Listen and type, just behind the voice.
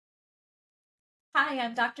Hi,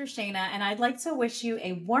 I'm Dr. Shayna, and I'd like to wish you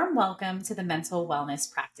a warm welcome to the Mental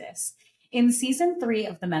Wellness Practice. In season 3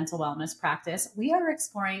 of the Mental Wellness Practice, we are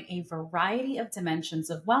exploring a variety of dimensions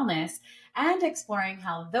of wellness and exploring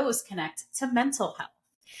how those connect to mental health.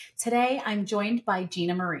 Today, I'm joined by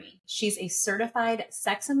Gina Marie. She's a certified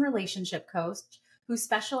sex and relationship coach who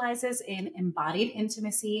specializes in embodied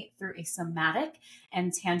intimacy through a somatic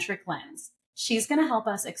and tantric lens. She's going to help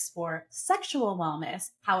us explore sexual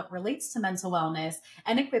wellness, how it relates to mental wellness,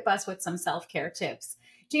 and equip us with some self care tips.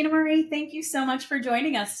 Gina Marie, thank you so much for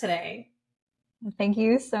joining us today. Thank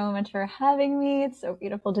you so much for having me. It's so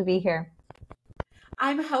beautiful to be here.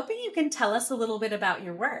 I'm hoping you can tell us a little bit about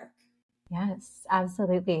your work. Yes,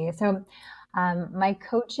 absolutely. My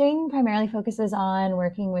coaching primarily focuses on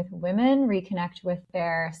working with women reconnect with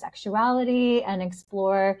their sexuality and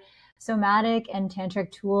explore somatic and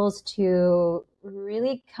tantric tools to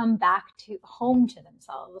really come back to home to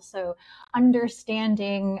themselves. So,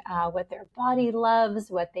 understanding what their body loves,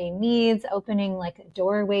 what they needs, opening like a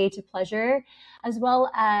doorway to pleasure, as well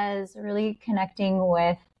as really connecting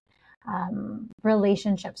with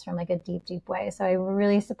relationships from like a deep way. So I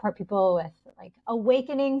really support people with like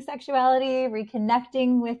awakening sexuality,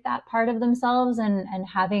 reconnecting with that part of themselves, and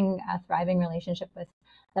having a thriving relationship with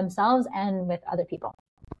themselves and with other people.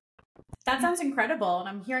 That sounds incredible. And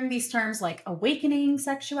I'm hearing these terms like awakening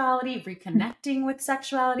sexuality, reconnecting with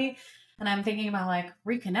sexuality. And I'm thinking about like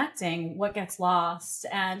reconnecting, what gets lost.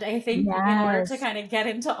 And I think in order to Yes. kind of get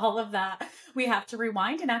into all of that, we have to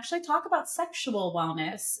rewind and actually talk about sexual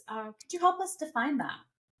wellness. Could you help us define that?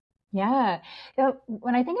 Yeah.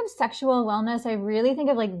 When I think of sexual wellness, I really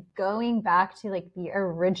think of like going back to like the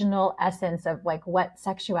original essence of like what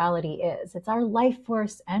sexuality is. It's our life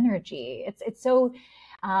force energy. It's so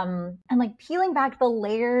and like peeling back the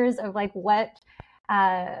layers of like what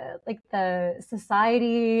like the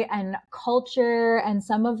society and culture and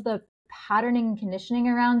some of the patterning and conditioning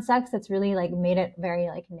around sex that's really like made it very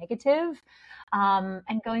like negative,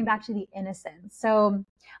 and going back to the innocence. So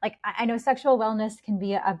like I know sexual wellness can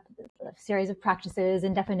be a series of practices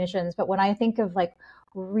and definitions, but when I think of like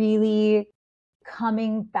really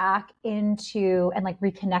coming back into and like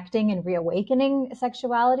reconnecting and reawakening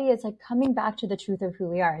sexuality, it's like coming back to the truth of who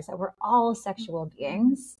we are, is that we're all sexual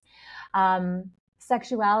beings.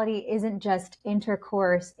 Sexuality isn't just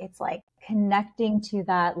intercourse, it's like connecting to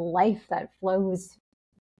that life that flows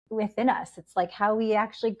within us. It's like how we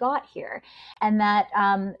actually got here. And that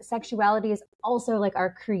sexuality is also like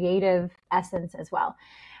our creative essence as well.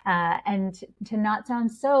 And to not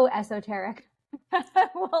sound so esoteric,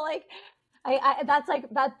 well, like, that's like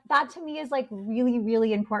that to me is like really,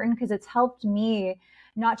 really important because it's helped me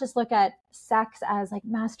not just look at sex as like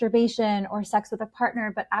masturbation or sex with a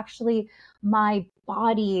partner, but actually my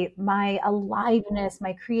body, my aliveness,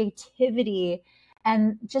 my creativity,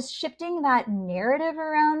 and just shifting that narrative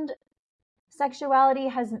around sexuality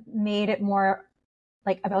has made it more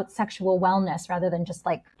like about sexual wellness rather than just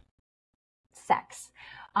like sex.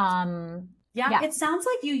 Um, Yeah, yeah. it sounds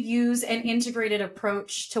like you use an integrated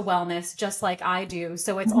approach to wellness just like I do.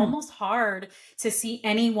 So it's Mhm. almost hard to see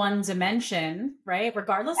any one dimension, right?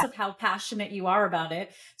 Regardless Yeah. of how passionate you are about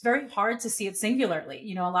it, it's very hard to see it singularly.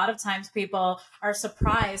 You know, a lot of times people are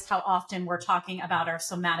surprised how often we're talking about our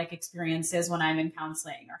somatic experiences when I'm in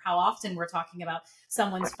counseling, or how often we're talking about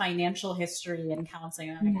someone's financial history in counseling.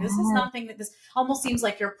 And I'm like, this is Yeah. nothing that this almost seems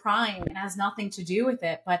like you're prying and has nothing to do with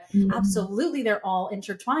it. But Mhm. absolutely they're all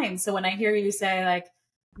intertwined. So when I hear you say like,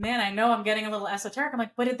 man, I know I'm getting a little esoteric, I'm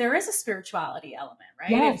like, but there is a spirituality element, right?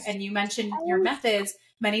 Yes. And you mentioned your Yes. methods,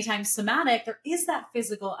 many times somatic, there is that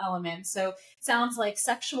physical element. So it sounds like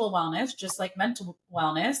sexual wellness, just like mental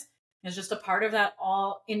wellness, is just a part of that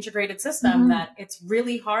all integrated system Mhm. that it's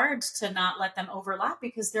really hard to not let them overlap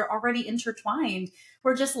because they're already intertwined.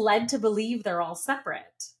 We're just led to believe they're all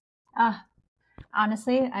separate. Uh,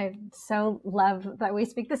 Honestly, I so love that we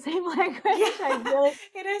speak the same Yeah, language. I really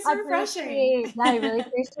it is refreshing. appreciate that. I really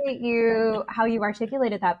appreciate you how you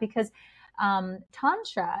articulated that because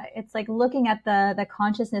tantra, it's like looking at the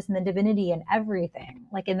consciousness and the divinity in everything,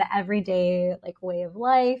 like in the everyday like way of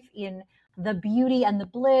life, in the beauty and the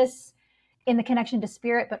bliss, in the connection to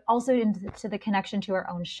spirit, but also into the connection to our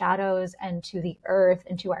own shadows and to the earth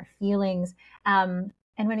and to our feelings.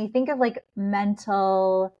 And when you think of like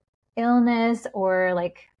mental illness or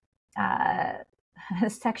like uh,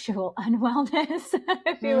 sexual unwellness,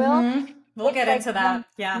 if you will, We'll it's get like into when, that.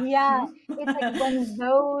 Yeah. yeah, it's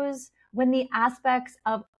like when the aspects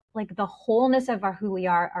of like the wholeness of our who we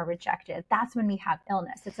are rejected, that's when we have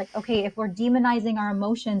illness. It's like, okay, if we're demonizing our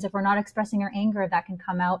emotions, if we're not expressing our anger, that can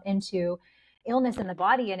come out into illness in the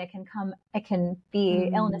body, and it can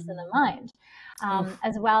be illness in the mind,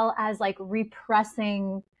 as well as like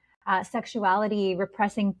repressing sexuality,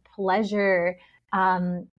 repressing pleasure,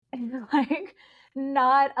 like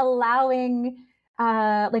not allowing,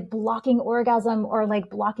 like blocking orgasm or like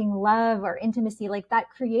blocking love or intimacy, like that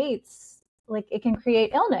creates, like it can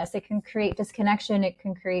create illness, it can create disconnection, it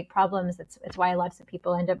can create problems. It's why lots of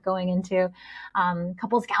people end up going into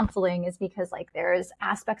couples counseling, is because like there's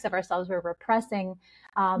aspects of ourselves we're repressing,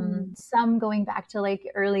 some going back to like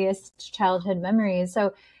earliest childhood memories.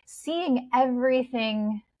 So seeing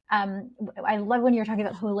everything, I love when you're talking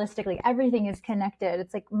about holistically, everything is connected.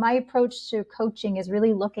 It's like my approach to coaching is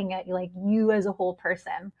really looking at like you as a whole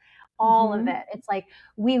person, all of it. It's like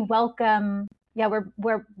we welcome,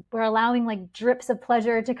 we're allowing like drips of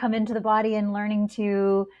pleasure to come into the body and learning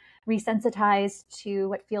to resensitize to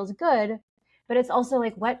what feels good. But it's also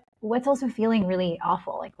like what's also feeling really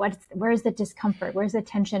awful. Like where's the discomfort? Where's the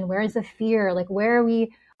tension? Where is the fear? Like where are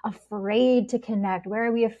we afraid to connect? Where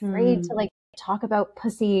are we afraid to like talk about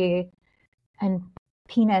pussy and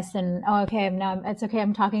penis and it's okay,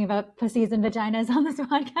 I'm talking about pussies and vaginas on this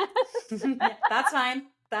podcast. Yeah, that's fine.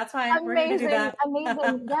 Amazing, we're gonna do that.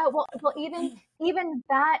 Amazing. Yeah, well, even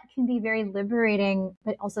that can be very liberating,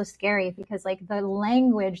 but also scary, because like the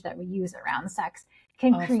language that we use around sex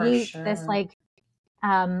can create this like,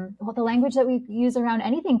 the language that we use around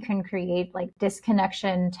anything can create like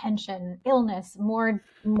disconnection, tension, illness,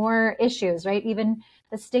 more issues, right? Even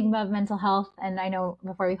the stigma of mental health. And I know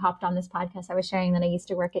before we hopped on this podcast, I was sharing that I used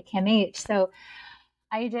to work at CAMH. So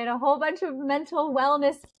I did a whole bunch of mental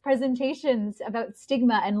wellness presentations about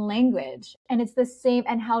stigma and language. And it's the same,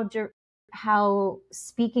 and how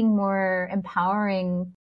speaking more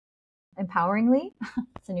empoweringly,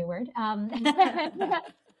 it's a new word,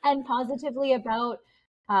 and positively about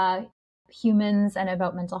humans and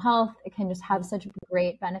about mental health, it can just have such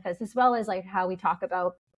great benefits, as well as like how we talk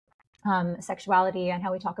about sexuality and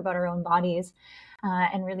how we talk about our own bodies,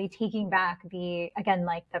 and really taking back the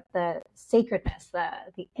sacredness,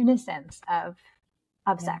 the innocence of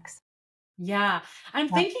sex. Yeah. I'm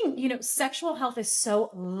thinking, sexual health is so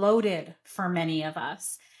loaded for many of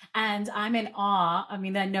us. And I'm in awe. I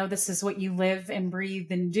mean, I know this is what you live and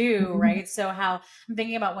breathe and do, right? So how I'm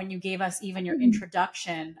thinking about when you gave us even your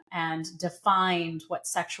introduction and defined what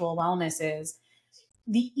sexual wellness is,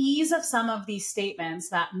 the ease of some of these statements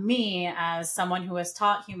that me, as someone who has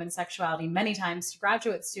taught human sexuality many times to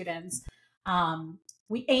graduate students,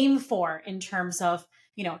 we aim for in terms of,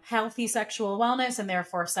 healthy sexual wellness and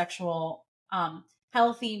therefore sexual,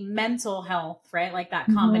 healthy mental health, right? Like that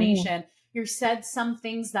combination. You said some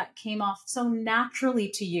things that came off so naturally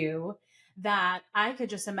to you that I could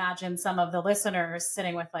just imagine some of the listeners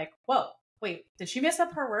sitting with like, whoa, wait, did she mess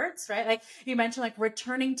up her words? Right? Like you mentioned, like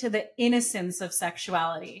returning to the innocence of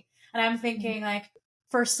sexuality. And I'm thinking like,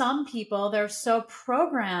 for some people, they're so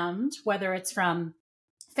programmed, whether it's from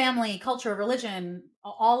family, culture, religion,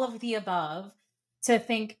 all of the above, to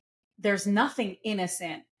think there's nothing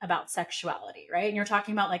innocent about sexuality, right? And you're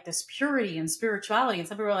talking about like this purity and spirituality. And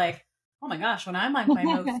some people are like, oh my gosh, when I'm like my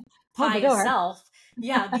most pious self,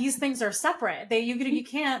 these things are separate. You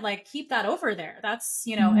can't like keep that over there. That's,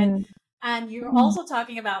 and you're also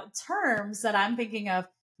talking about terms that I'm thinking of.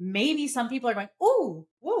 Maybe some people are going, ooh,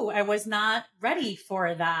 I was not ready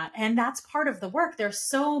for that. And that's part of the work. There's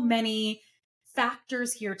so many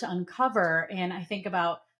factors here to uncover. And I think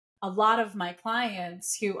about a lot of my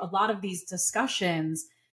clients who, a lot of these discussions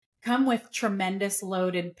come with tremendous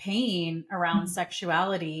loaded pain around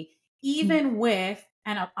sexuality, even with,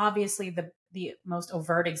 and obviously the most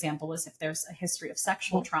overt example is if there's a history of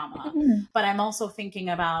sexual trauma. But I'm also thinking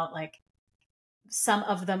about like some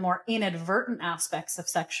of the more inadvertent aspects of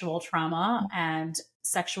sexual trauma and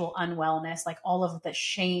sexual unwellness, like all of the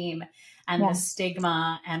shame and the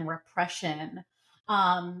stigma and repression.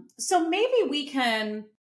 So maybe we can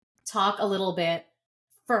talk a little bit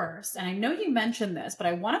first, and I know you mentioned this, but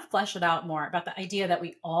I want to flesh it out more about the idea that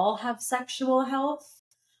we all have sexual health.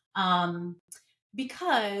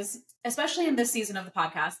 Because especially in this season of the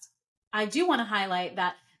podcast, I do want to highlight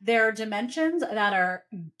that there are dimensions that are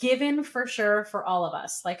given for sure for all of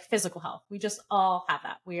us, like physical health. We just all have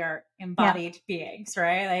that. We are embodied beings,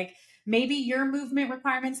 right? Like maybe your movement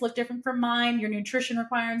requirements look different from mine, your nutrition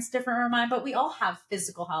requirements different from mine, but we all have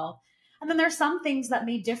physical health. And then there's some things that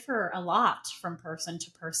may differ a lot from person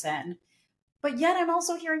to person. But yet I'm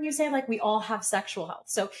also hearing you say like we all have sexual health.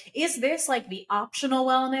 So is this like the optional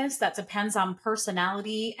wellness that depends on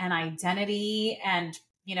personality and identity and,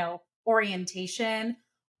 orientation?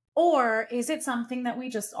 Or is it something that we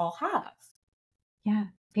just all have? Yeah.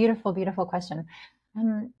 Beautiful, beautiful question.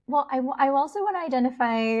 Well, I also want to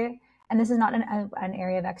identify, and this is not an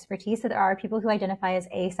area of expertise, so there are people who identify as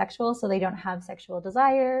asexual, so they don't have sexual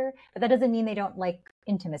desire, but that doesn't mean they don't like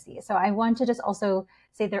intimacy. So I want to just also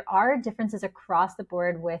say there are differences across the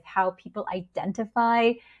board with how people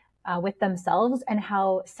identify with themselves and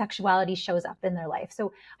how sexuality shows up in their life.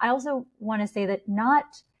 So I also want to say that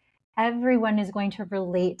not everyone is going to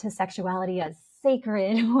relate to sexuality as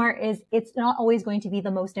sacred or is it's not always going to be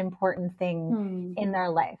the most important thing in their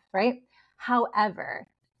life, right? However,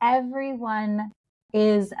 everyone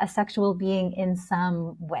is a sexual being in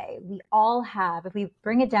some way. We all have, if we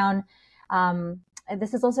bring it down,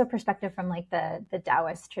 this is also a perspective from like the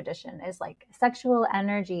Taoist tradition, is like sexual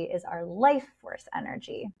energy is our life force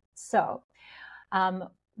energy. So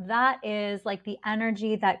that is like the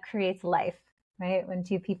energy that creates life, right? When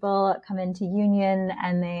two people come into union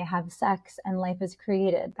and they have sex and life is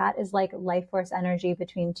created, that is like life force energy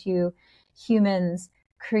between two humans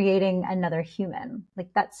creating another human. Like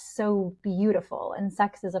that's so beautiful. And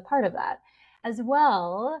sex is a part of that as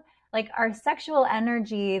well. Like our sexual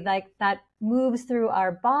energy, like that moves through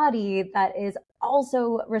our body, that is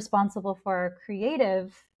also responsible for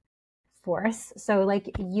creative force. So like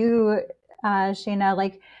you, Shayna,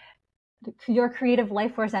 like your creative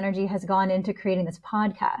life force energy has gone into creating this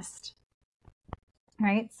podcast,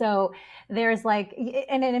 right? So there's like,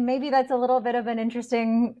 and maybe that's a little bit of an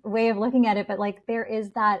interesting way of looking at it, but like there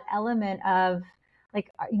is that element of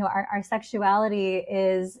like, you know, our sexuality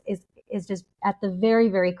is just at the very,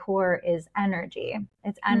 very core is energy.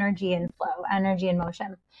 It's energy and flow, energy and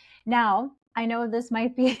motion. Now, I know this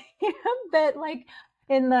might be a bit like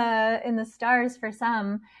in the stars for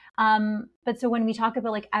some, but so when we talk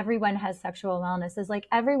about like everyone has sexual wellness, is like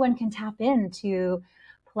everyone can tap into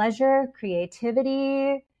pleasure,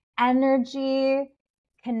 creativity, energy,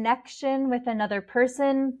 connection with another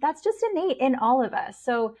person. That's just innate in all of us.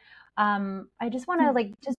 So I just want to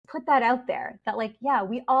like just put that out there that like, yeah,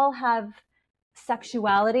 we all have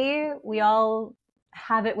sexuality. We all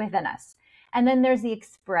have it within us. And then there's the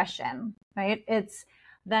expression, right? It's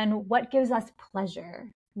then what gives us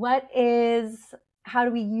pleasure? What is, how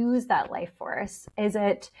do we use that life force? Is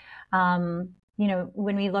it, you know,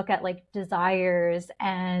 when we look at like desires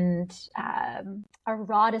and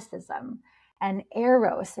eroticism and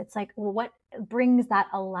eros, it's like, well, what brings that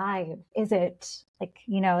alive? Is it like,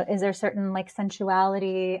 you know, is there certain like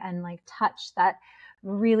sensuality and like touch that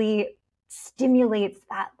really stimulates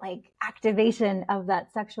that like activation of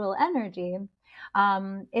that sexual energy?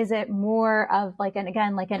 Is it more of like an,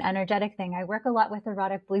 again, like an energetic thing? I work a lot with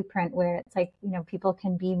erotic blueprint where it's like, you know, people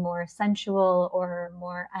can be more sensual or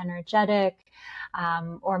more energetic,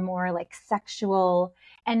 or more like sexual.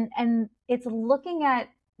 And it's looking at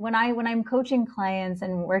when I'm coaching clients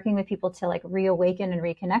and working with people to like reawaken and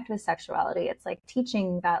reconnect with sexuality, it's like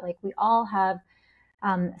teaching that like we all have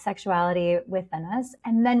sexuality within us.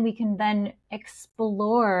 And then we can then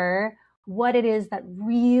explore what it is that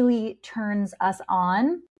really turns us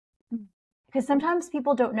on. Because sometimes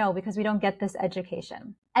people don't know because we don't get this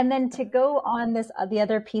education. And then to go on this, the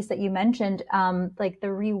other piece that you mentioned, like the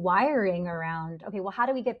rewiring around, okay, well, how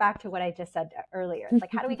do we get back to what I just said earlier? It's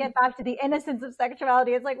like, how do we get back to the innocence of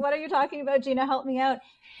sexuality? It's like, what are you talking about, Gina? Help me out.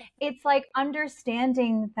 It's like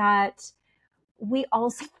understanding that we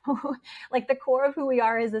also like the core of who we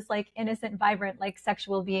are is this like innocent, vibrant, like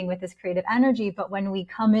sexual being with this creative energy. But when we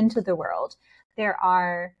come into the world, there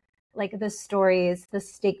are like the stories, the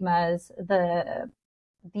stigmas, the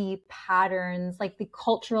patterns, like the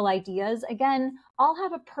cultural ideas, again, all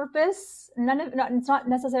have a purpose. It's not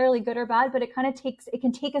necessarily good or bad, but it can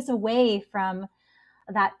take us away from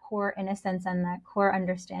that core innocence and that core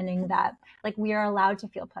understanding that like we are allowed to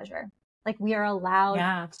feel pleasure, like we are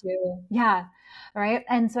allowed to, yeah, right.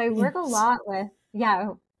 And so I work a lot with,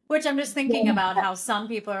 yeah, which I'm just thinking about how some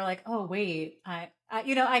people are like, oh wait,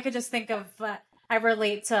 you know, I could just think of I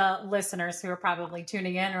relate to listeners who are probably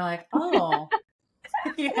tuning in or like, oh,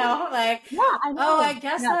 you know, like, yeah, I know. oh, I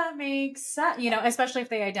guess that makes sense, you know, especially if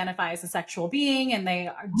they identify as a sexual being and they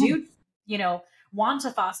do, you know, want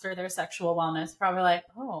to foster their sexual wellness, probably like,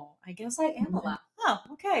 oh, I guess I am allowed. Oh,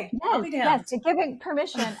 okay. I'll be damned. Yes, giving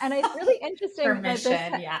permission. And it's really interesting permission,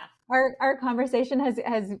 that this, yeah. Our conversation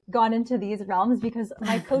has gone into these realms because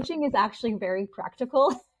my coaching is actually very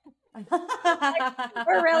practical. Like,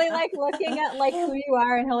 we're really like looking at like who you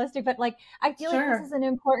are and holistic, but like I feel like this is an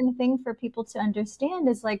important thing for people to understand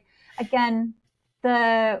is like, again,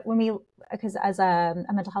 because as a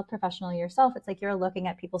mental health professional yourself, it's like you're looking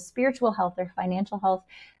at people's spiritual health, their financial health,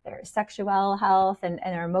 their sexual health, and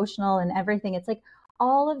their emotional and everything. It's like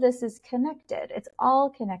all of this is connected. It's all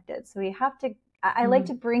connected. So we have to, I like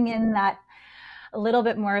to bring in that a little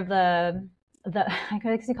bit more of the I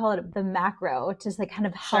guess you call it the macro, to like kind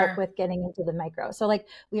of help Sure. with getting into the micro. So like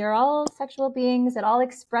we are all sexual beings. It all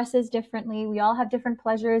expresses differently. We all have different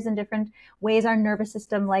pleasures and different ways our nervous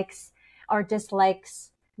system likes or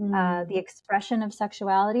dislikes the Mm. expression of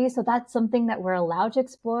sexuality. So that's something that we're allowed to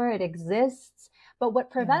explore. It exists. But what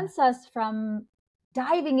Yeah. prevents us from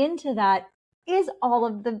diving into that is all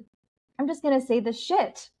of the, I'm just going to say, the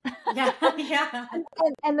shit. Yeah. Yeah.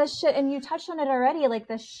 And the shit, and you touched on it already, like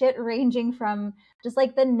the shit ranging from just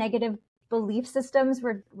like the negative belief systems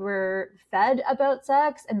we're fed about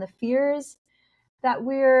sex and the fears that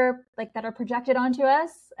we're like that are projected onto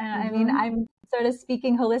us. And I mean, Hmm. I'm sort of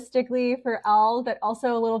speaking holistically for all, but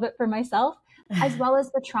also a little bit for myself, as well as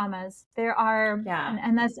the traumas. There are, Yeah.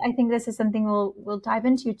 and that's, I think this is something we'll dive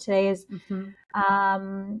into today is, Hmm.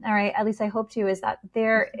 all right, at least I hope to, is that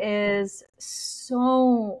there is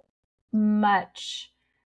so much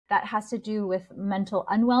that has to do with mental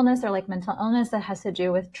unwellness or like mental illness that has to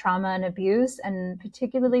do with trauma and abuse. And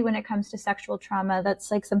particularly when it comes to sexual trauma,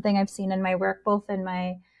 that's like something I've seen in my work, both in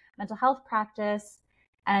my mental health practice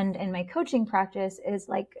and in my coaching practice, is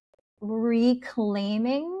like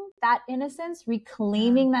reclaiming that innocence, Yeah.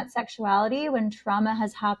 reclaiming that sexuality when trauma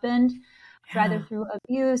has happened, whether Yeah. through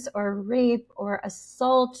abuse or rape or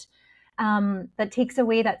assault, that takes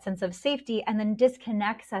away that sense of safety and then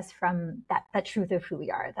disconnects us from that truth of who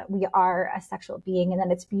we are, that we are a sexual being and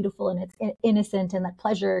that it's beautiful and it's innocent and that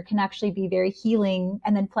pleasure can actually be very healing.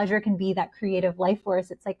 And then pleasure can be that creative life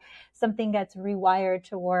force. It's like something gets rewired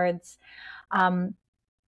towards, um,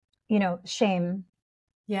 shame,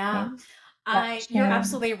 Yeah. right? Yeah, You're shame.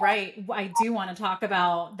 absolutely right. I do want to talk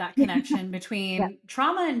about that connection Yeah. between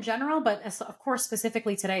trauma in general, but of course,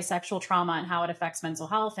 specifically today, sexual trauma and how it affects mental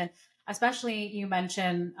health. And especially you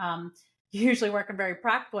mentioned, you usually work in very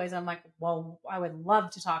practical ways. I'm like, well, I would love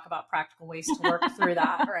to talk about practical ways to work through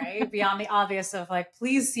that, right? Beyond the obvious of like,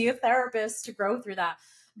 please see a therapist to grow through that.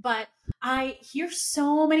 But I hear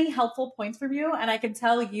so many helpful points from you, and I can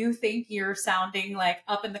tell you think you're sounding like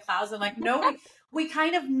up in the clouds. I'm like, no, we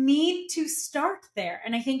kind of need to start there.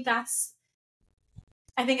 And I think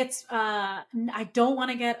it's, I don't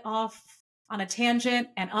want to get off on a tangent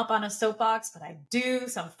and up on a soapbox, but I do.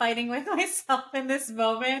 So I'm fighting with myself in this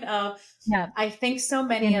moment of, Yeah. I think so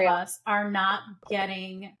many Being of real. us are not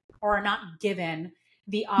getting or are not given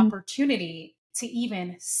the Mm. opportunity to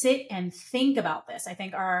even sit and think about this. I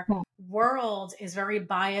think our Yeah. world is very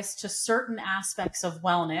biased to certain aspects of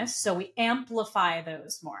wellness. So we amplify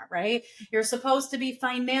those more, right? You're supposed to be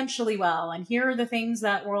financially well. And here are the things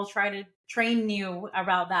that we'll try to train you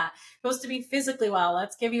about that. You're supposed to be physically well.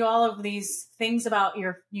 Let's give you all of these things about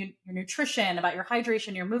your nutrition, about your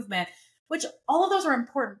hydration, your movement, which all of those are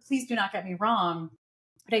important. Please do not get me wrong.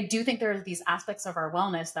 But I do think there are these aspects of our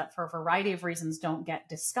wellness that for a variety of reasons don't get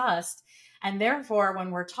discussed. And therefore, when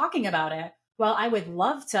we're talking about it, well, I would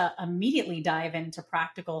love to immediately dive into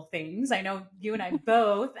practical things. I know you and I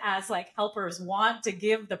both, as like helpers, want to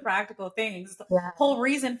give the practical things. The Yeah. whole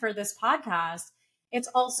reason for this podcast, it's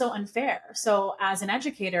also unfair. So, as an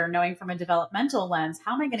educator, knowing from a developmental lens,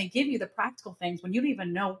 how am I going to give you the practical things when you don't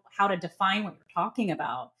even know how to define what you're talking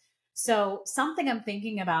about? So, something I'm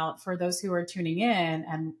thinking about for those who are tuning in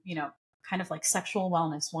and, kind of like sexual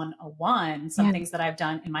wellness 101, some Yeah. things that I've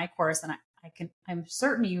done in my course, and I'm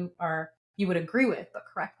certain you would agree with, but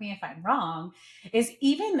correct me if I'm wrong, is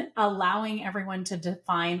even allowing everyone to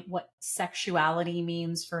define what sexuality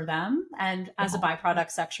means for them. And as a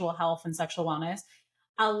byproduct, sexual health and sexual wellness,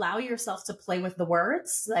 allow yourself to play with the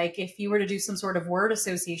words. Like if you were to do some sort of word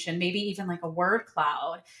association, maybe even like a word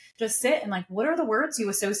cloud, just sit and like, what are the words you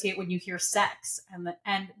associate when you hear sex?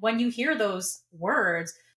 And when you hear those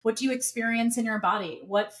words, what do you experience in your body?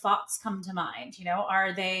 What thoughts come to mind?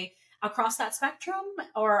 Are they across that spectrum,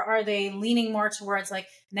 or are they leaning more towards like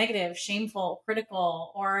negative, shameful,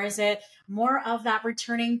 critical, or is it more of that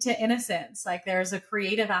returning to innocence? Like there's a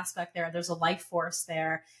creative aspect there. There's a life force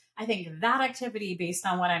there. I think that activity, based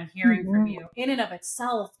on what I'm hearing from Mhm. you, in and of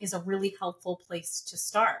itself, is a really helpful place to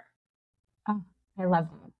start. Oh, I love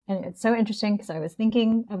that. And it's so interesting because I was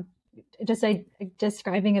thinking of just like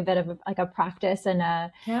describing a bit of like a practice Yeah.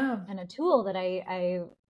 and a tool that I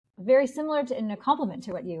very similar to, in a complement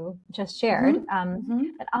to what you just shared, Mm-hmm. Mm-hmm.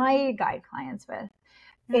 that I guide clients with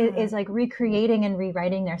Yeah. is like recreating and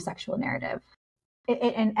rewriting their sexual narrative.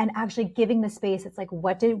 And actually giving the space. It's like,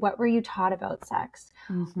 what were you taught about sex?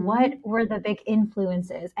 What Mm-hmm. were the big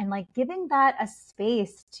influences? And like giving that a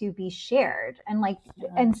space to be shared and like Yeah.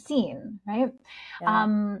 and seen, right? Yeah.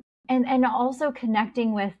 And also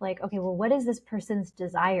connecting with like, okay, well, what is this person's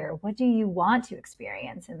desire? What do you want to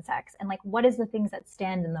experience in sex? And like, what is the things that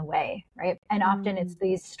stand in the way, right? And often it's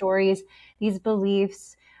these stories, these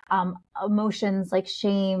beliefs, emotions like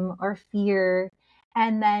shame or fear,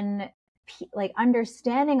 and then like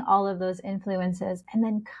understanding all of those influences, and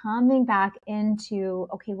then coming back into,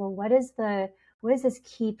 okay, well, what is this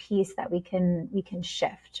key piece that we can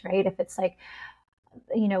shift, right? If it's like,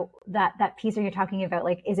 that piece that you're talking about,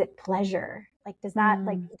 like, is it pleasure? Like, does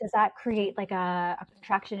that create like a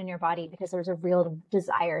contraction in your body because there's a real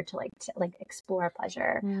desire to explore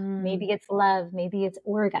pleasure? Maybe it's love, maybe it's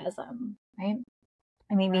orgasm, right?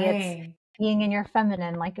 And maybe it's Right. being in your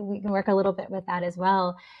feminine. Like, we can work a little bit with that as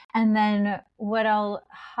well. And then what I'll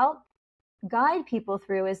help guide people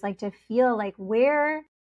through is like to feel like, where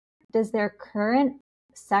does their current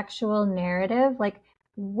sexual narrative, like,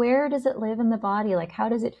 where does it live in the body? Like, how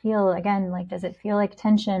does it feel? Again, like, does it feel like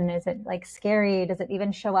tension? Is it like scary? Does it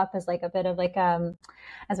even show up as like a bit of like, I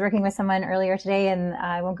was working with someone earlier today, and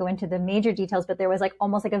I won't go into the major details, but there was like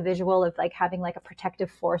almost like a visual of like having like a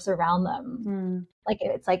protective force around them. Like,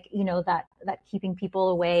 it's like, that keeping people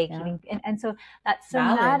away, Yeah. and so that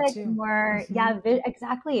Valid somatic too. more, yeah,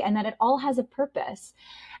 exactly. And that it all has a purpose.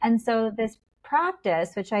 And so this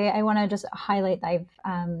practice, which I want to just highlight, I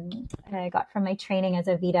got from my training as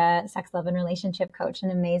a Vita sex, love, and relationship coach,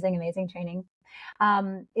 an amazing training,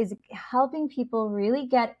 is helping people really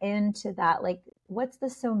get into that, like, what's the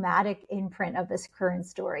somatic imprint of this current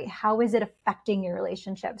story? How is it affecting your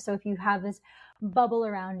relationship? So if you have this bubble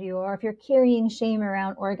around you, or if you're carrying shame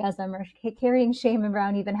around orgasm, or carrying shame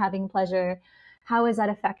around even having pleasure, how is that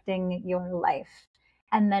affecting your life?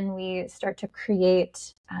 And then we start to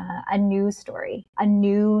create a new story, a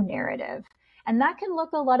new narrative. And that can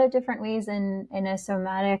look a lot of different ways in a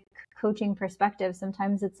somatic coaching perspective.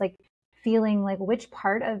 Sometimes it's like feeling like, which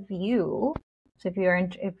part of you, so if you're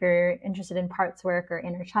interested in parts work or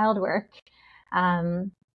inner child work,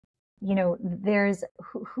 there's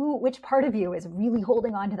which part of you is really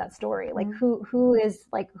holding on to that story? Like, who is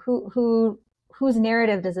like, whose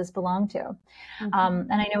narrative does this belong to?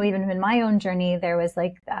 And I know even in my own journey, there was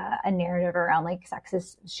like a narrative around like sex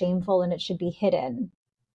is shameful and it should be hidden.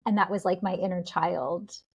 And that was like my inner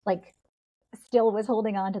child, like, still was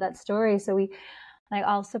holding on to that story. So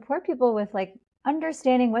I'll support people with like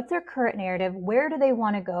understanding what's their current narrative, where do they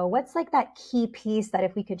want to go, what's like that key piece that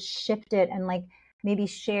if we could shift it and like maybe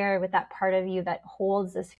share with that part of you that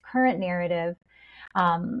holds this current narrative,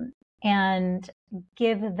 and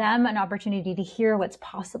give them an opportunity to hear what's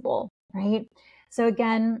possible, right? So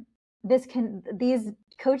again, these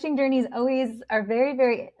coaching journeys always are very,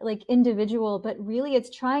 very like individual, but really it's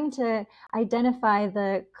trying to identify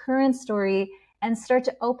the current story and start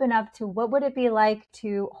to open up to what would it be like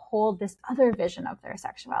to hold this other vision of their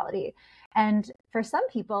sexuality. And for some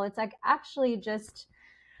people, it's like actually just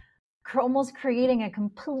almost creating a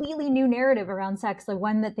completely new narrative around sex, the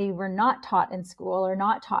one that they were not taught in school or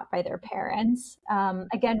not taught by their parents.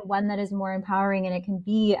 Again, one that is more empowering, and it can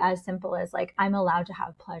be as simple as like, I'm allowed to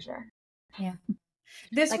have pleasure. Yeah.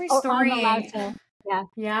 This Like, oh, I'm allowed restoring, to, yeah.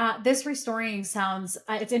 yeah, this restoring sounds,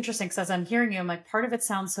 it's interesting because as I'm hearing you, I'm like, part of it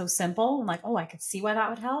sounds so simple. I'm like, oh, I could see why that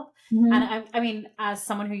would help. And Mm-hmm. I mean, as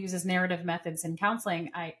someone who uses narrative methods in counseling,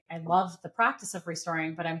 I love the practice of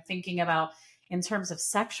restoring, but I'm thinking about in terms of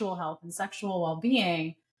sexual health and sexual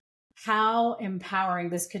well-being, how empowering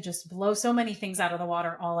this could just blow so many things out of the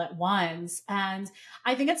water all at once. And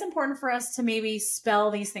I think it's important for us to maybe spell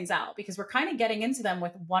these things out because we're kind of getting into them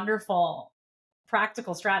with wonderful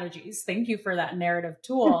practical strategies. Thank you for that narrative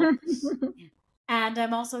tool. And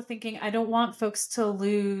I'm also thinking, I don't want folks to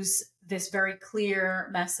lose this very clear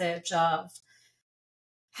message of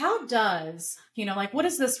how does, like, what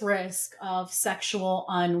is this risk of sexual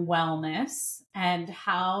unwellness and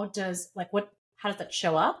how does that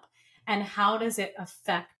show up and how does it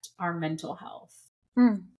affect our mental health?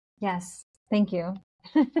 Yes, thank you.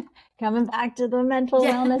 Coming back to the mental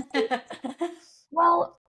Yeah. wellness piece.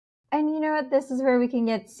 Well, and you know what? This is where we can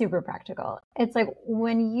get super practical. It's like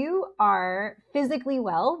when you are physically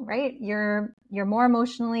well, right? You're more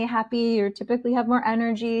emotionally happy. You typically have more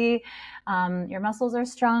energy. Your muscles are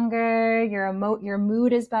stronger. Your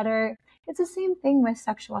mood is better. It's the same thing with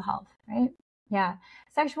sexual health, right? Yeah,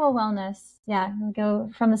 sexual wellness. Yeah, we'll go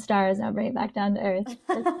from the stars now right back down to earth.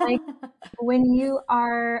 It's like when you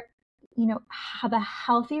are, have a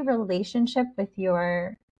healthy relationship with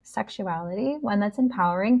your sexuality, one that's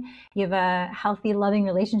empowering, you have a healthy, loving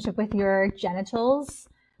relationship with your genitals,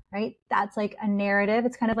 right? That's like a narrative.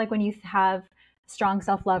 It's kind of like when you have strong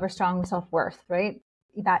self love or strong self worth, right?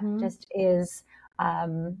 That just is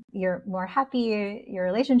you're more happy, your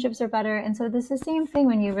relationships are better. And so this is the same thing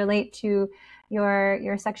when you relate to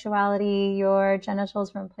your sexuality, your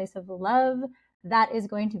genitals from a place of love, that is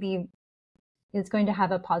going to be, it's going to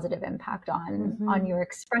have a positive impact on your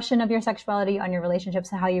expression of your sexuality, on your relationships,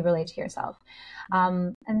 how you relate to yourself.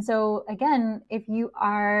 And so again, if you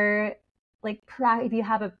are like, if you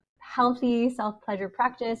have a healthy self-pleasure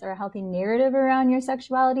practice or a healthy narrative around your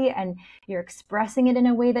sexuality, and you're expressing it in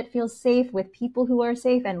a way that feels safe with people who are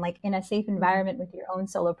safe, and like in a safe environment with your own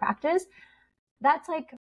solo practice, that's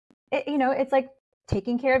like, it's like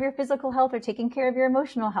taking care of your physical health or taking care of your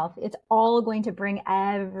emotional health. It's all going to bring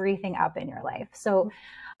everything up in your life. So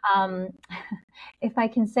if I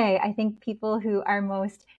can say, I think people who are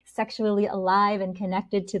most sexually alive and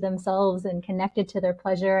connected to themselves and connected to their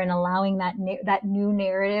pleasure and allowing that new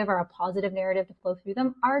narrative or a positive narrative to flow through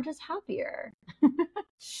them are just happier.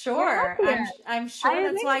 Sure. I'm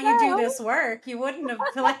sure that's why you do this work. You wouldn't have,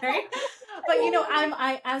 right? But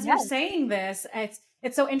as you're saying this,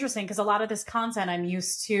 it's so interesting because a lot of this content I'm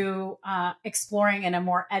used to exploring in a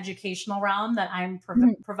more educational realm, that I'm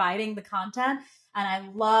providing the content. And I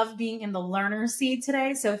love being in the learner seat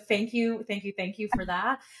today. So thank you for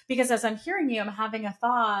that. Because as I'm hearing you, I'm having a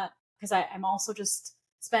thought, because I'm also just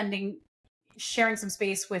sharing some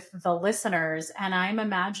space with the listeners. And I'm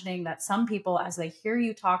imagining that some people, as they hear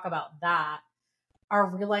you talk about that, are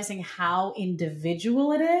realizing how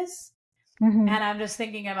individual it is. And I'm just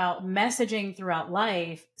thinking about messaging throughout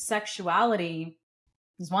life. Sexuality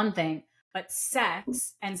is one thing, but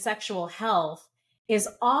sex and sexual health is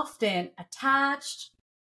often attached,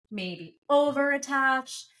 maybe over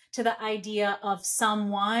attached to the idea of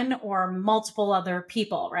someone or multiple other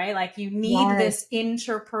people, right? Like you need this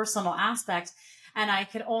interpersonal aspect. And I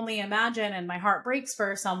could only imagine, and my heart breaks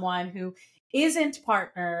for someone who isn't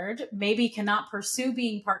partnered, maybe cannot pursue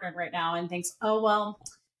being partnered right now, and thinks, oh, well,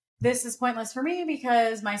 this is pointless for me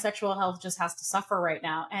because my sexual health just has to suffer right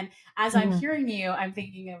now. And as I'm hearing you, I'm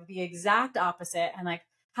thinking of the exact opposite, and like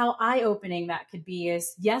how eye-opening that could be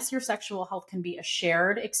is, yes, your sexual health can be a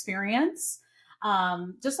shared experience.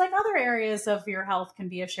 Just like other areas of your health can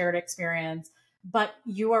be a shared experience, but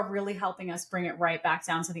you are really helping us bring it right back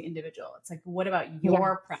down to the individual. It's like, what about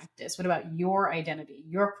your practice? What about your identity,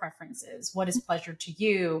 your preferences? What is pleasure to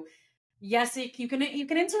you? Yes, you can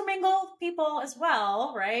intermingle people as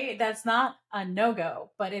well, right? That's not a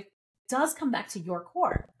no-go, but it does come back to your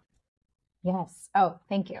core. Yes. Oh,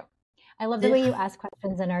 thank you. I love the way you ask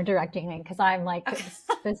questions and are directing me, because I'm like,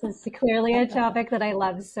 this is clearly a topic that I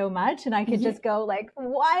love so much, and I could just go like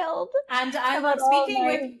wild. And I love speaking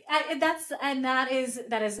with that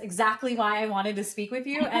is exactly why I wanted to speak with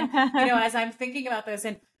you. And as I'm thinking about this,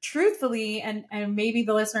 and truthfully, and maybe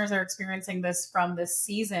the listeners are experiencing this from this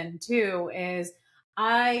season too, is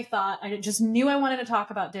I just knew I wanted to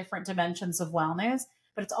talk about different dimensions of wellness,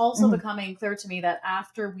 but it's also becoming clear to me that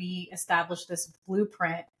after we establish this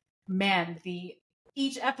blueprint, man,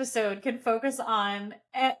 each episode can focus on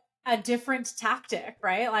a different tactic,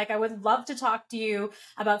 right? Like I would love to talk to you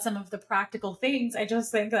about some of the practical things. I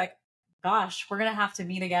just think like, gosh, we're going to have to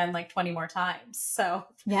meet again like 20 more times. So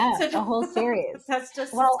a whole series. That's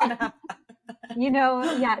just what's going to happen.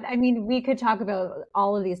 I mean, we could talk about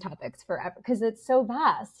all of these topics forever because it's so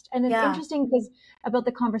vast. And it's interesting because about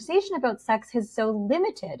the conversation about sex is so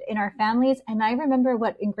limited in our families. And I remember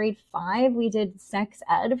in grade 5, we did sex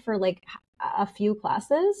ed for like a few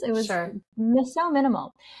classes. It was so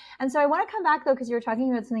minimal. And so I want to come back though, because you were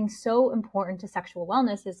talking about something so important to sexual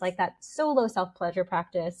wellness is like that solo self-pleasure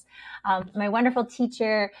practice. My wonderful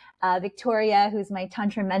teacher, Victoria, who's my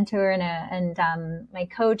Tantra mentor and my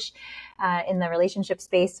coach in the relationship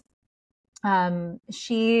space,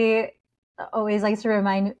 she always likes to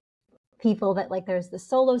remind people that like there's the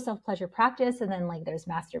solo self-pleasure practice, and then like there's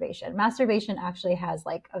masturbation. Masturbation actually has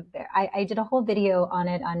like I did a whole video on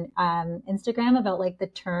it on Instagram about like the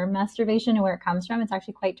term masturbation and where it comes from. It's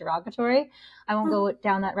actually quite derogatory. I won't go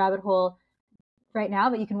down that rabbit hole right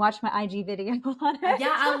now, but you can watch my IG video on it.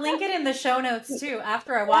 Yeah, I'll link it in the show notes too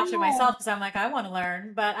after I watch it myself, because I'm like, I want to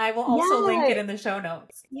learn, but I will also link it in the show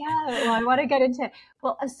notes. Yeah, well, I want to get into it.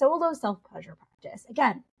 Well, a solo self-pleasure practice.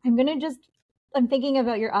 Again, I'm thinking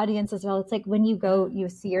about your audience as well. It's like when you go, you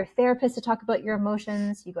see your therapist to talk about your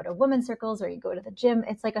emotions, you go to women's circles or you go to the gym.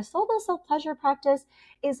 It's like a solo self-pleasure practice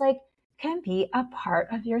is like, can be a part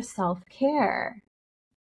of your self-care,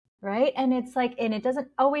 right? And it's like, and it doesn't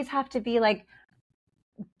always have to be like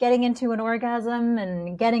getting into an orgasm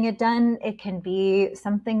and getting it done. It can be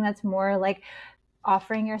something that's more like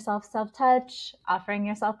offering yourself self-touch, offering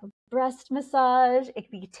yourself a breast massage. It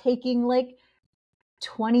could be taking like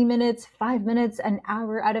 20 minutes, 5 minutes, an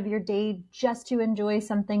hour out of your day just to enjoy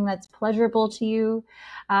something that's pleasurable to you.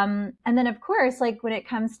 And then, of course, like when it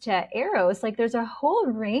comes to Eros, like there's a whole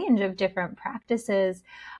range of different practices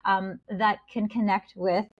that can connect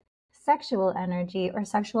with sexual energy or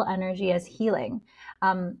sexual energy as healing.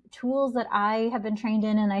 Tools that I have been trained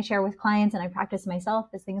in and I share with clients and I practice myself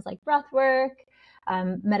is things like breath work,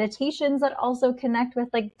 meditations that also connect with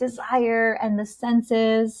like desire and the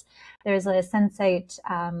senses. There's a sensate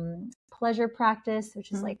pleasure practice,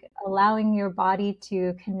 which is like allowing your body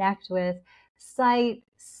to connect with sight,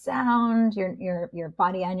 sound, your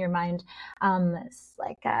body and your mind. It's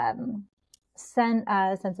like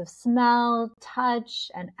sense of smell,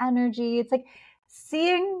 touch, and energy. It's like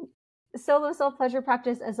seeing solo self pleasure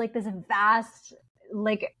practice as like this vast,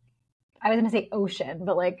 like I was going to say ocean,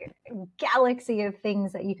 but like galaxy of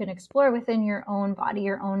things that you can explore within your own body,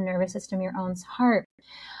 your own nervous system, your own heart.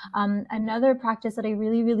 Another practice that I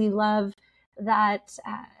really, really love that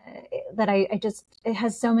I just, it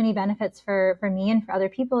has so many benefits for me and for other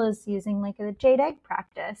people is using like the jade egg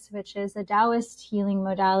practice, which is a Taoist healing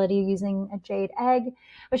modality using a jade egg,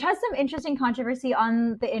 which has some interesting controversy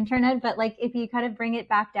on the internet. But like, if you kind of bring it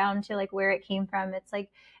back down to like where it came from, it's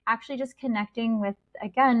like actually just connecting with,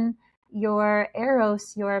 again, your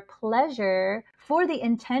Eros, your pleasure for the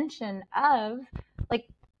intention of like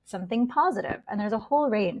something positive. And there's a whole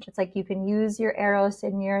range. It's like you can use your Eros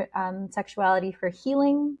in your sexuality for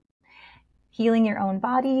healing your own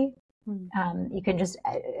body. You can just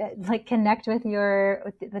like connect with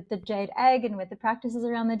the jade egg and with the practices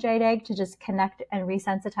around the jade egg to just connect and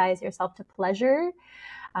resensitize yourself to pleasure.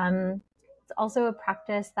 It's also a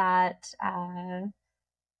practice that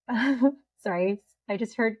sorry, I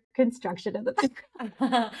just heard construction in the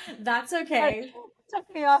background. That's okay.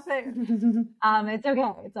 Took me off it. It's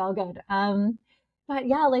okay. It's all good. But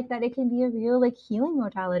yeah, like that, it can be a real like healing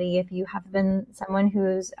modality if you have been someone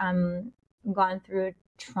who's gone through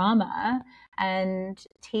trauma, and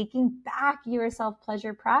taking back your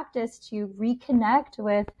self-pleasure practice to reconnect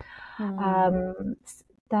with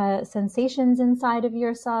the sensations inside of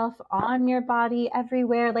yourself, on your body,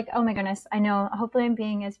 everywhere. Like, oh my goodness, I know, hopefully I'm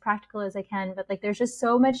being as practical as I can, but like there's just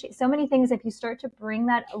so many things. If you start to bring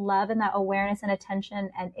that love and that awareness and attention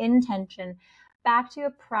and intention back to a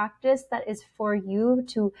practice that is for you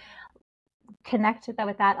to connect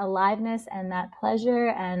with that aliveness and that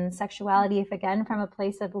pleasure and sexuality, if again from a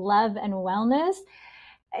place of love and wellness,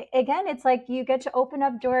 again, it's like you get to open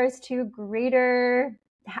up doors to greater.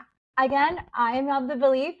 Again, I'm of the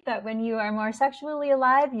belief that when you are more sexually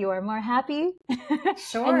alive, you are more happy.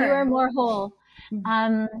 Sure. And you are more whole.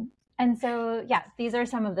 And so, yeah, these are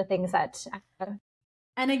some of the things that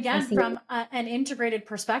and again, from an integrated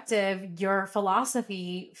perspective, your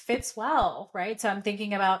philosophy fits well, right? So I'm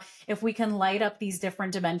thinking about if we can light up these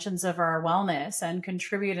different dimensions of our wellness and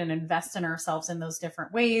contribute and invest in ourselves in those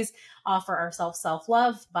different ways, offer ourselves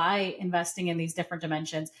self-love by investing in these different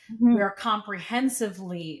dimensions, we are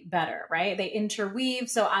comprehensively better, right? They interweave.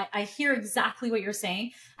 So I hear exactly what you're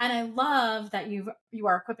saying. And I love that you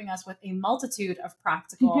are equipping us with a multitude of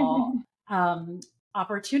practical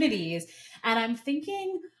opportunities. And I'm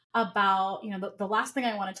thinking about, the last thing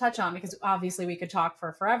I want to touch on, because obviously we could talk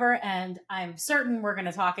for forever, and I'm certain we're going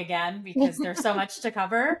to talk again because there's so much to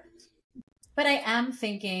cover. But I am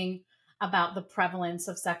thinking about the prevalence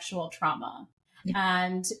of sexual trauma.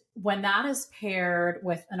 And when that is paired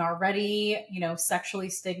with an already, sexually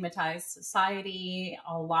stigmatized society,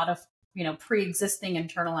 a lot of, pre-existing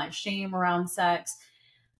internalized shame around sex,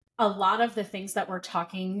 a lot of the things that we're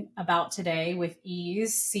talking about today with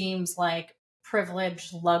ease seems like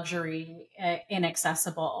privilege, luxury,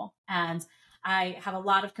 inaccessible. And I have a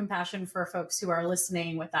lot of compassion for folks who are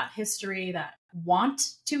listening with that history, that want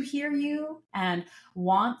to hear you and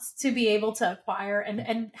want to be able to acquire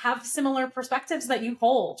and have similar perspectives that you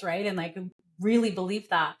hold, right? And like really believe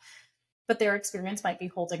that, but their experience might be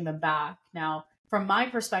holding them back. Now, from my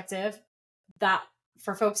perspective, that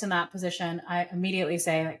for folks in that position, I immediately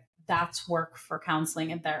say, like, that's work for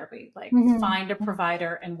counseling and therapy. Like, find a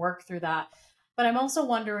provider and work through that. But I'm also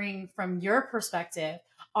wondering, from your perspective,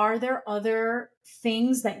 are there other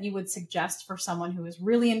things that you would suggest for someone who is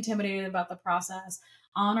really intimidated about the process,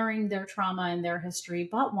 honoring their trauma and their history,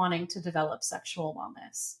 but wanting to develop sexual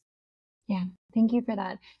wellness? Yeah, thank you for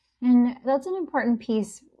that. And that's an important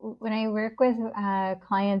piece. When I work with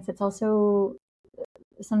clients, it's also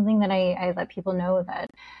something that I let people know that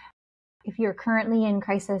if you're currently in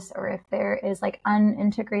crisis, or if there is like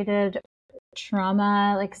unintegrated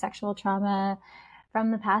trauma, like sexual trauma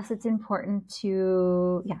from the past, it's important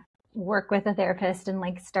to work with a therapist and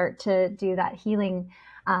like start to do that healing.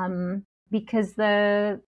 because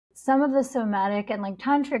some of the somatic and like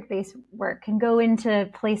tantric based work can go into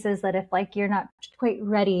places that if like you're not quite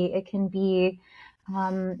ready, it can be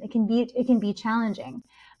challenging.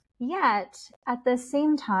 Yet at the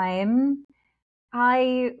same time,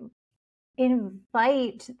 I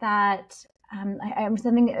invite that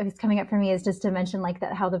something that was coming up for me is just to mention like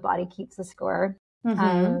that how the body keeps the score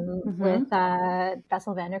with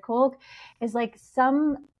Bessel van der Kolk is like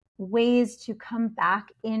some ways to come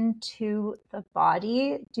back into the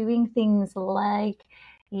body, doing things like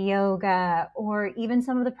yoga, or even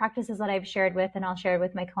some of the practices that I've shared with and I'll share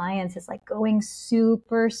with my clients is like going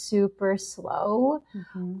super, super slow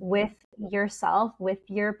with yourself, with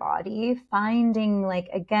your body, finding like,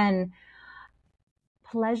 again,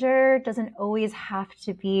 pleasure doesn't always have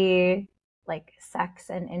to be like sex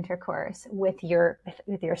and intercourse with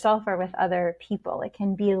yourself or with other people. It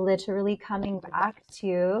can be literally coming back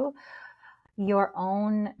to your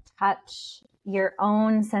own touch, your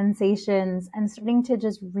own sensations, and starting to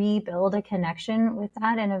just rebuild a connection with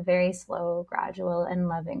that in a very slow, gradual, and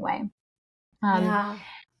loving way. Yeah.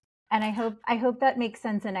 And I hope that makes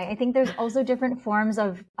sense. And I think there's also different forms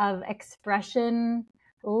of expression,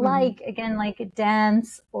 like again, like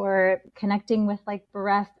dance or connecting with like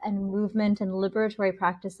breath and movement and liberatory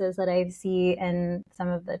practices that I see in some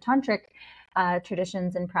of the tantric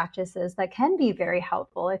traditions and practices that can be very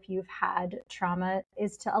helpful if you've had trauma,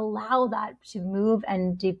 is to allow that to move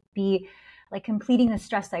and to be like completing the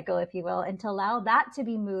stress cycle, if you will, and to allow that to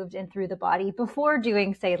be moved in through the body before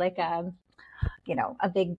doing, say, like a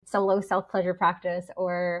big solo self-pleasure practice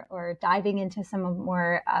or diving into some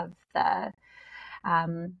more of the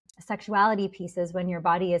sexuality pieces when your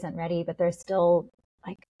body isn't ready, but there's still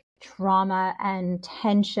like trauma and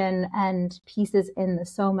tension and pieces in the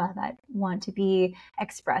soma that want to be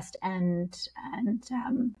expressed and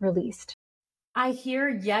released. I hear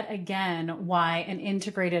yet again why an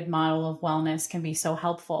integrated model of wellness can be so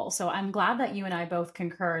helpful. So I'm glad that you and I both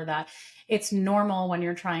concur that it's normal when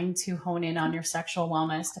you're trying to hone in on your sexual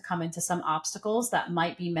wellness to come into some obstacles that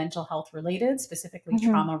might be mental health related, specifically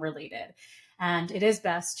trauma related. And it is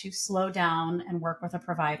best to slow down and work with a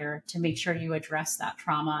provider to make sure you address that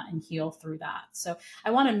trauma and heal through that. So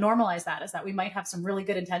I want to normalize that, is that we might have some really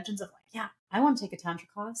good intentions of like, yeah, I want to take a tantra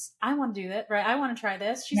class. I want to do that, right? I want to try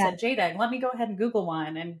this. She said JDEG, let me go ahead and Google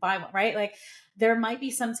one and buy one, right? Like there might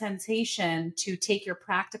be some temptation to take your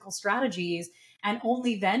practical strategies and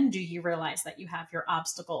only then do you realize that you have your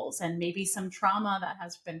obstacles and maybe some trauma that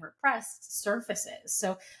has been repressed surfaces.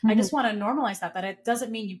 So I just want to normalize that it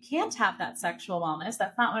doesn't mean you can't have that sexual wellness.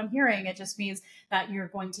 That's not what I'm hearing. It just means that you're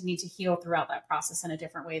going to need to heal throughout that process in a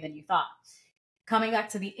different way than you thought. Coming back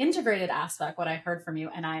to the integrated aspect, what I heard from you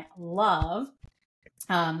and I love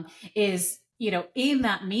is, in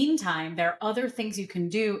that meantime, there are other things you can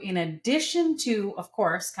do in addition to, of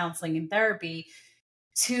course, counseling and therapy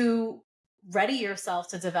to ready yourself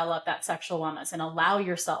to develop that sexual wellness and allow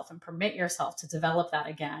yourself and permit yourself to develop that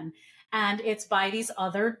again. And it's by these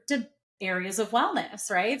other areas of wellness,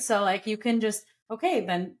 right? So like you can just, okay,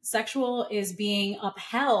 then sexual is being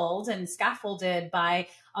upheld and scaffolded by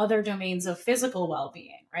other domains of physical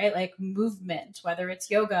well-being, right? Like movement, whether it's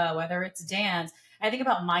yoga, whether it's dance. I think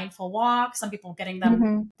about mindful walk, some people getting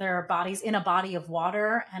them, their bodies in a body of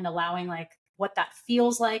water and allowing like what that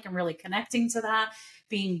feels like and really connecting to that,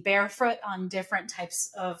 being barefoot on different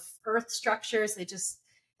types of earth structures.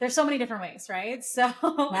 There's so many different ways, right? So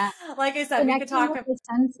like I said, we could talk about the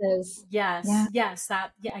senses. Yes,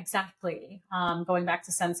 exactly. Going back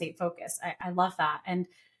to sensate focus. I love that. And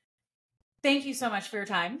thank you so much for your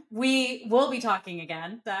time. We will be talking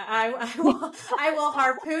again. I will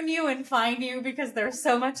harpoon you and find you because there's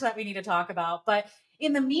so much that we need to talk about. But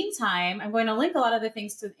in the meantime, I'm going to link a lot of the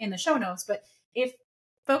things in the show notes. But if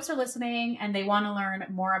folks are listening and they want to learn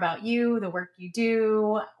more about you, the work you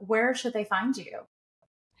do, where should they find you?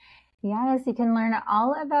 Yes, you can learn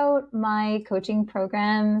all about my coaching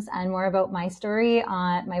programs and more about my story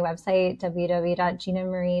on my website,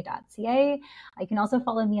 www.ginamarie.ca. You can also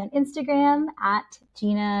follow me on Instagram at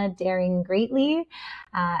Gina Daring Greatly.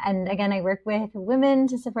 And again, I work with women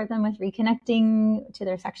to support them with reconnecting to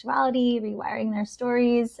their sexuality, rewiring their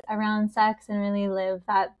stories around sex, and really live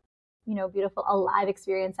that beautiful alive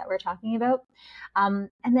experience that we're talking about. And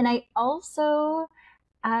then I also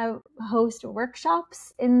host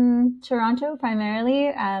workshops in Toronto primarily.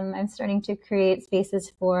 I'm starting to create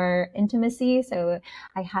spaces for intimacy. So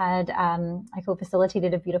I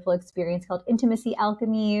co-facilitated a beautiful experience called Intimacy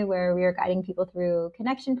Alchemy, where we are guiding people through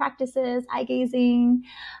connection practices, eye gazing,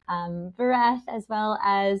 breath, as well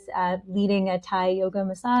as leading a Thai yoga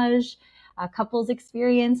massage couples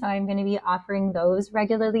experience. So I'm going to be offering those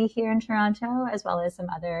regularly here in Toronto, as well as some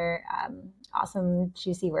other awesome,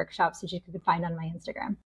 juicy workshops that you could find on my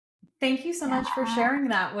Instagram. Thank you so much for sharing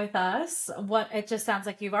that with us. What it just sounds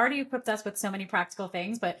like you've already equipped us with so many practical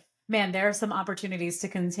things, but man, there are some opportunities to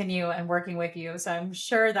continue and working with you. So I'm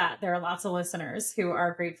sure that there are lots of listeners who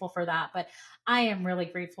are grateful for that. But I am really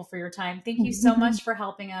grateful for your time. Thank you so much for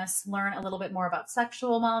helping us learn a little bit more about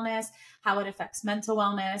sexual wellness, how it affects mental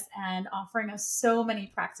wellness, and offering us so many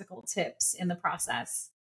practical tips in the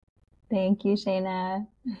process. Thank you, Shayna.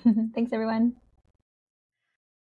 Thanks, everyone.